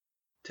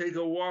take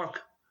a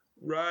walk,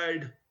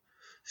 ride,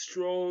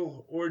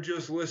 stroll, or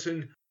just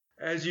listen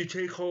as you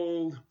take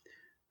hold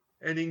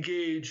and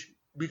engage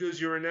because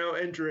you are now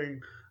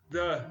entering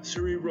the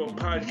Cerebral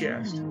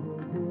Podcast.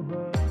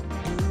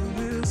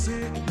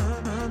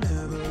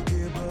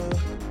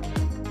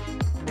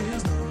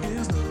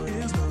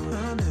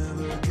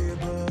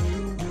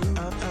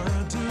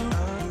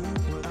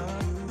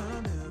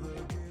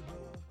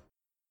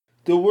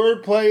 The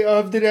wordplay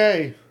of the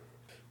day.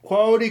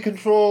 Quality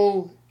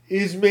control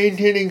is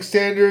maintaining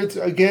standards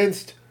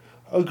against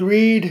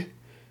agreed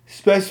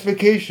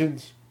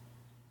specifications.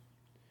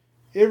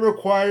 It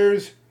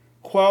requires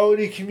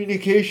quality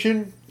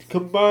communication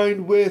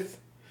combined with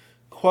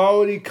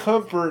quality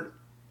comfort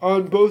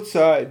on both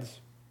sides.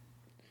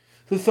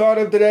 The thought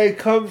of the day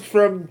comes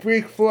from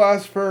Greek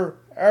philosopher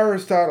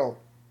Aristotle.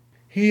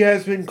 He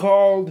has been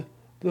called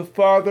the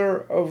father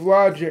of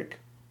logic.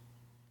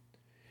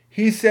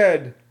 He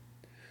said,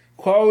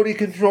 "Quality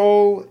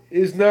control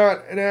is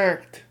not an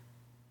act.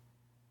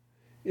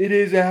 It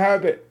is a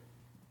habit."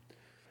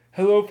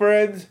 Hello,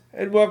 friends,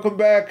 and welcome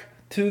back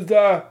to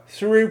the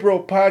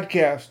Cerebral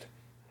Podcast.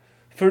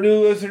 For new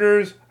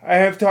listeners, I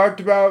have talked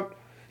about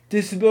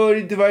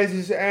disability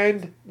devices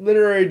and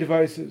literary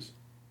devices.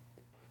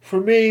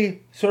 For me,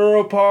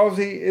 cerebral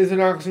palsy is an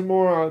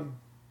oxymoron.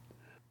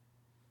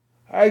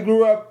 I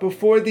grew up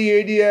before the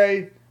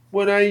ADA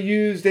when I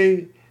used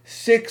a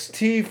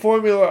 6T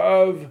formula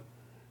of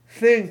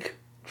think,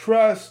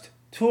 trust,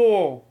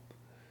 tool,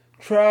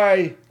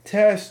 try,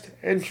 test,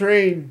 and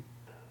train.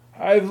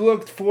 I've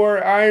looked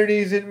for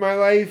ironies in my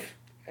life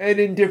and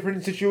in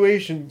different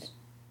situations.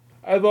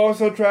 I've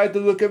also tried to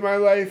look at my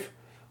life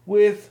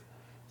with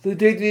the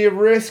dignity of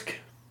risk,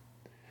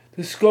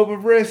 the scope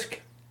of risk,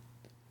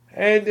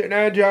 and an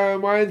agile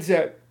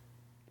mindset,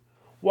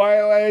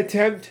 while I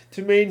attempt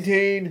to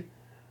maintain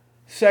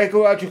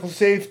psychological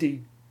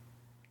safety.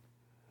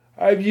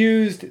 I've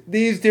used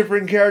these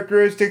different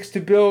characteristics to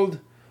build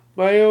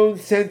my own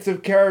sense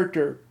of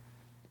character.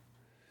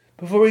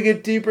 Before we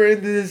get deeper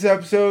into this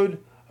episode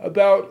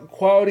about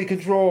quality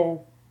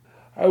control,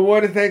 I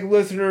want to thank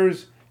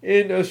listeners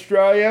in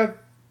Australia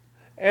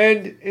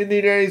and in the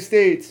United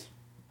States.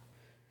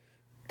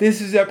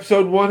 This is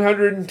episode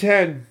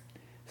 110.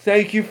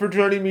 Thank you for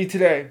joining me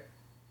today.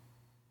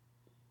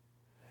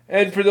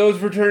 And for those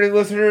returning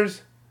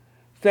listeners,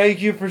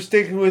 thank you for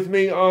sticking with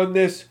me on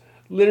this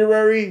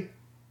literary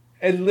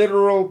and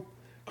literal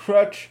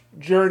crutch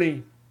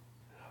journey.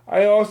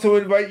 I also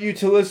invite you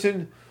to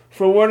listen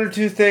for one or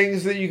two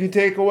things that you can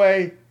take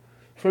away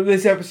from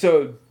this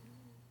episode.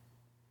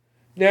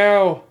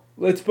 Now,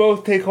 let's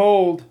both take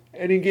hold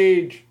and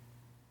engage.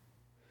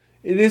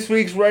 In this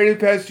week's Rite of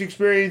Passage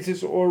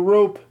Experiences, or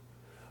ROPE,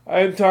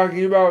 I am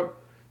talking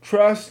about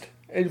trust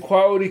and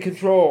quality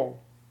control.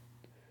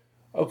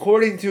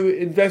 According to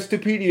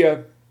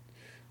Investopedia,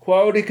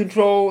 quality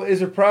control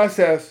is a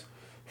process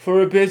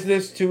for a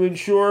business to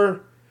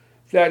ensure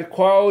that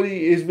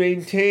quality is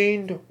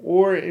maintained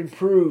or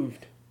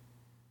improved.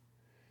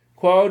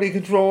 Quality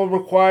control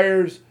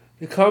requires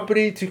the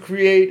company to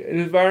create an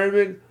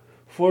environment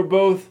for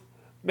both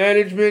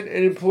management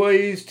and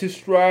employees to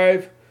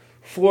strive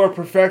for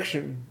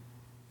perfection.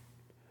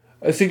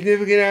 A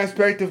significant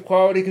aspect of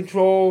quality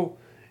control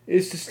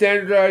is to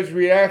standardize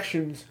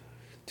reactions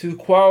to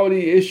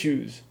quality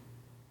issues.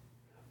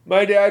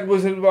 My dad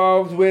was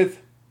involved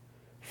with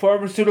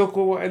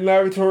pharmaceutical and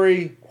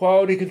laboratory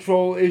quality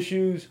control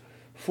issues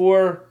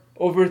for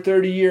over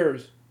 30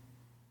 years.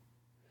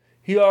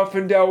 He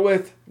often dealt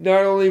with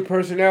not only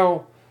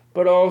personnel,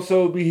 but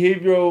also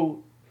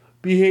behavioral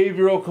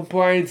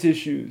compliance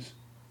issues.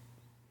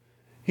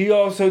 He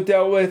also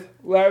dealt with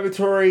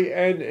laboratory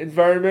and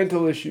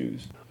environmental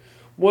issues.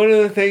 One of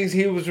the things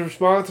he was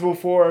responsible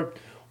for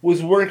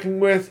was working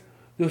with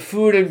the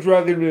Food and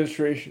Drug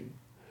Administration.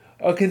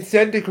 A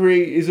consent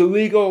decree is a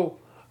legal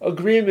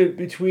agreement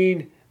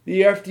between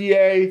the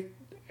FDA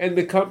and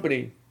the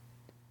company.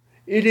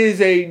 It is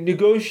a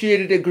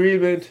negotiated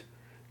agreement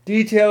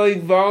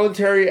detailing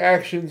voluntary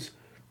actions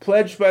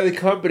pledged by the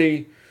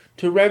company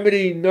to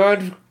remedy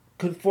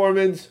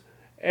non-conformance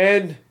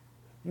and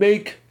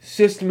make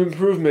system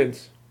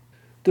improvements.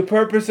 The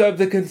purpose of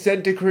the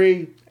consent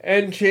decree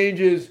and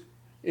changes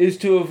is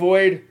to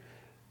avoid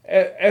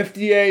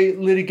FDA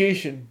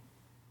litigation.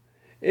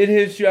 In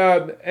his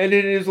job and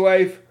in his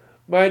life,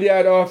 my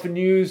dad often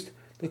used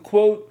the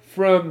quote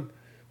from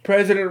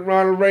President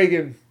Ronald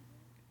Reagan.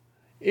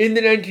 In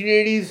the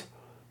 1980s,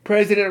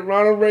 President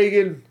Ronald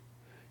Reagan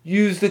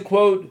used the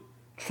quote,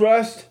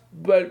 "Trust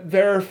but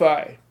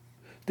verify."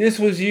 This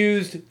was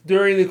used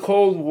during the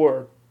Cold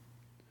War.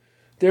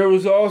 There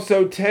was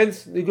also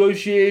tense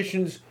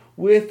negotiations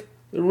with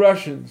the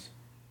Russians.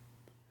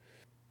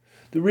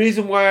 The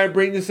reason why I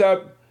bring this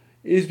up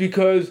is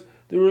because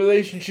the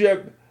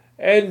relationship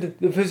and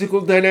the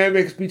physical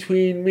dynamics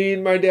between me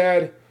and my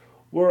dad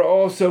were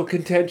also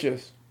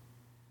contentious.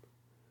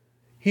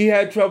 He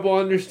had trouble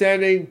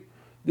understanding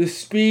the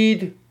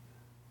speed,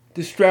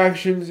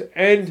 distractions,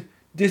 and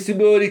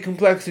disability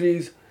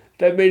complexities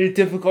that made it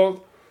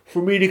difficult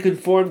for me to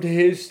conform to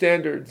his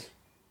standards.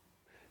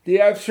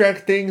 The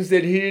abstract things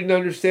that he didn't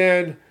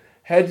understand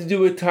had to do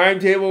with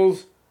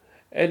timetables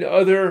and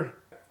other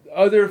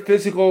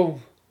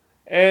physical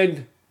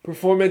and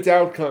performance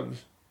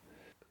outcomes.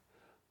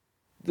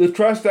 The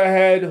trust I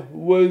had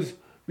was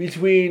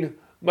between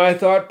my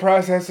thought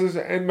processes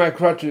and my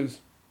crutches.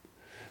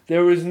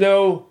 There was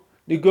no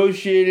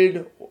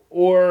negotiated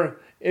or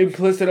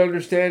implicit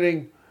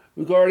understanding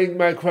regarding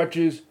my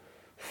crutches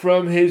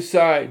from his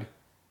side.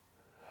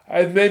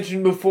 I've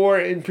mentioned before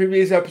in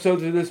previous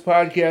episodes of this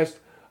podcast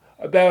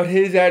about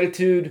his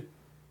attitude.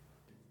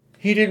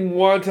 He didn't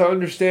want to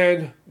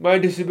understand my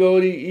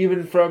disability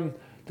even from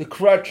the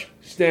crutch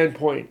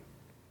standpoint.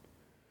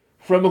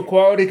 From a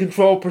quality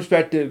control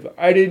perspective,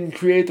 I didn't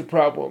create the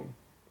problem.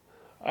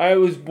 I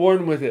was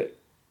born with it.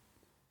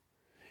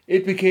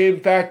 It became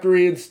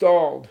factory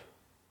installed.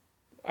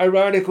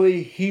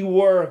 Ironically, he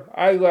wore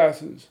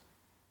eyeglasses.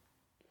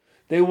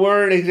 They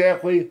weren't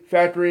exactly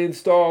factory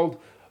installed,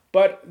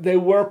 but they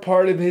were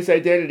part of his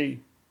identity.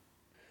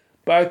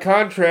 By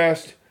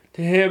contrast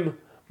to him,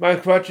 my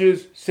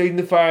crutches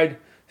signified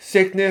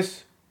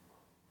sickness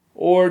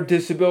or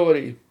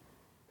disability.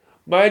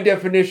 My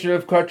definition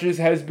of crutches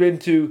has been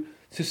to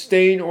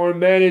sustain or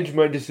manage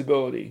my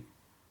disability.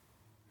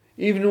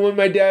 Even when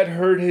my dad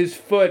hurt his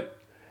foot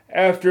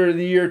after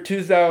the year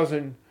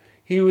 2000,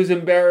 he was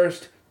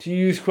embarrassed to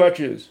use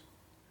crutches.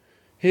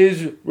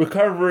 His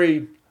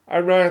recovery,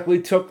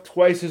 ironically, took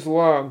twice as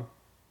long.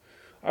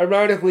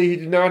 Ironically, he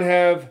did not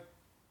have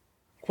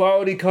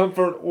quality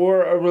comfort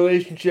or a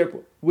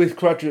relationship with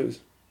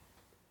crutches.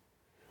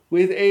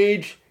 With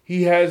age,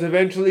 he has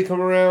eventually come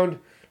around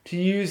to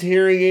use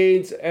hearing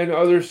aids and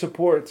other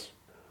supports.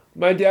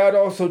 My dad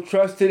also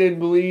trusted and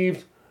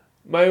believed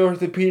my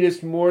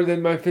orthopedist more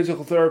than my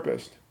physical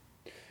therapist.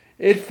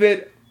 It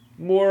fit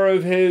more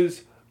of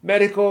his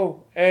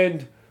medical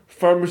and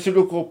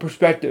pharmaceutical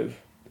perspective.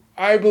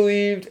 I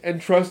believed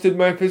and trusted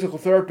my physical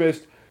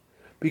therapist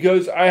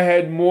because I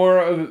had more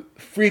of a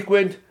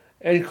frequent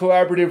and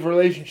collaborative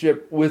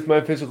relationship with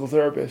my physical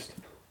therapist.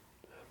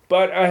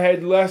 But I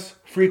had less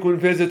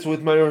frequent visits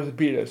with my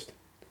orthopedist.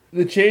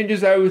 The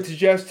changes I would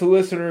suggest to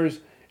listeners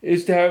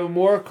is to have a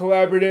more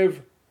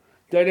collaborative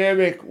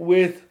dynamic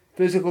with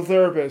physical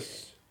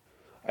therapists.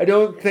 I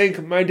don't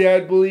think my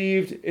dad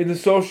believed in the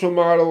social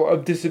model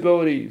of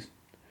disabilities.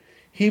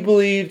 He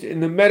believed in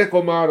the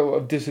medical model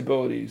of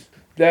disabilities,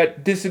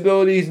 that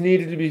disabilities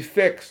needed to be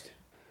fixed.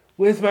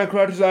 With my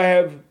crutches, I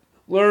have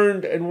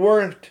learned and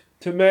worked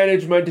to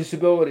manage my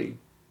disability.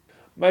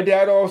 My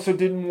dad also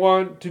didn't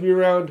want to be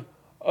around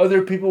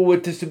other people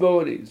with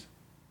disabilities.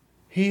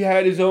 He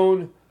had his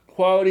own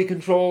quality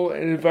control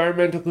and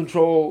environmental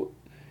control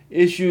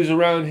issues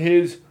around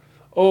his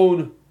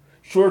own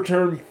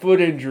short-term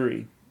foot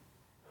injury.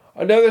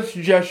 Another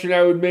suggestion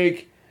I would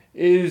make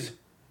is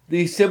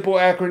the simple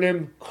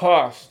acronym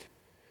COST.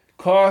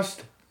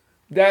 COST,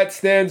 that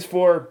stands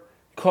for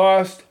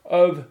cost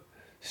of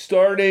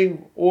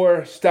starting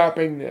or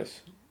stopping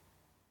this.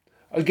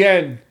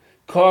 Again,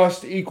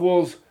 cost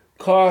equals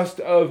cost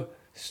of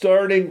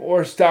starting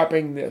or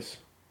stopping this.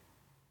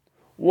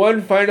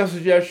 One final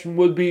suggestion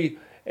would be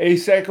a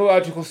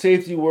psychological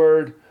safety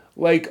word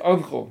like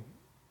uncle.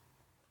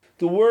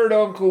 The word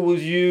uncle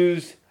was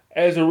used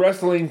as a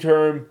wrestling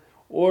term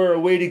or a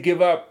way to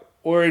give up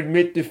or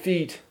admit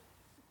defeat.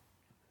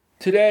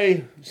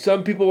 Today,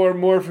 some people are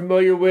more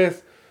familiar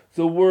with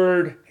the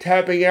word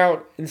tapping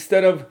out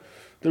instead of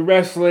the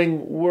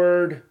wrestling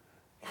word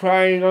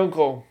crying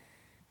uncle.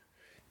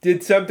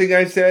 Did something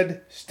I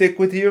said stick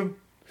with you?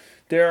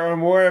 There are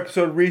more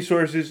episode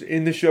resources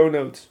in the show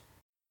notes.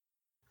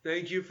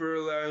 Thank you for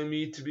allowing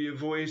me to be a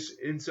voice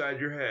inside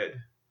your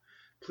head.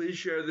 Please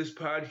share this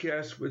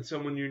podcast with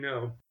someone you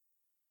know.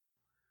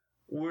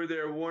 Were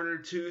there one or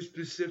two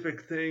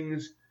specific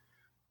things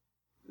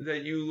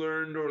that you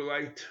learned or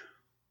liked?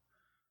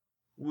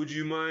 Would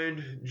you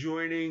mind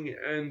joining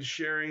and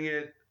sharing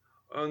it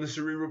on the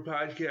Cerebral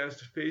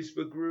Podcast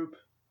Facebook group?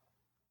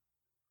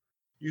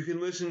 You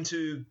can listen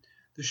to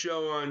the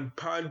show on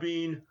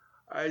Podbean,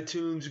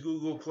 iTunes,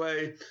 Google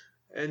Play,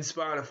 and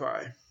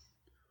Spotify,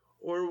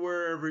 or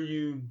wherever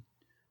you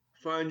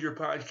find your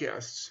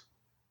podcasts.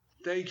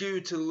 Thank you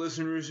to the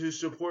listeners who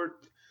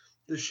support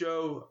the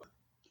show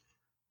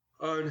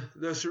on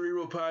the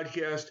Cerebral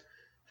Podcast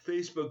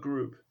Facebook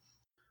group.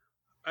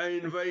 I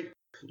invite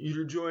you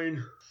to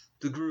join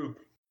the group.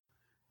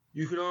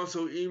 You can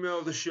also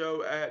email the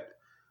show at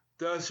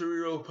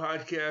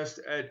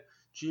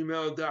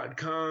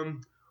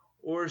thecerebralpodcast@gmail.com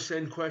or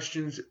send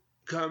questions,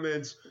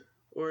 comments,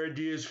 or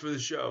ideas for the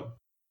show.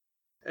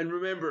 And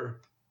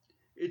remember,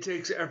 it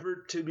takes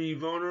effort to be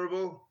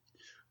vulnerable,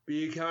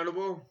 be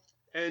accountable,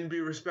 and be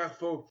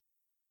respectful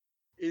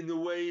in the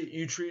way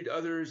you treat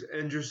others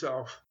and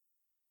yourself.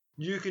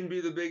 You can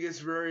be the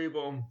biggest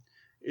variable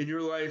in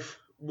your life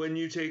when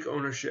you take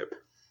ownership.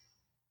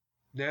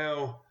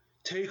 Now,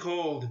 take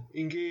hold,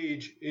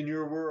 engage in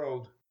your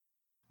world.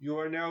 You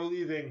are now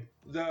leaving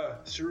the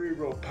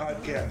Cerebral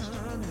Podcast.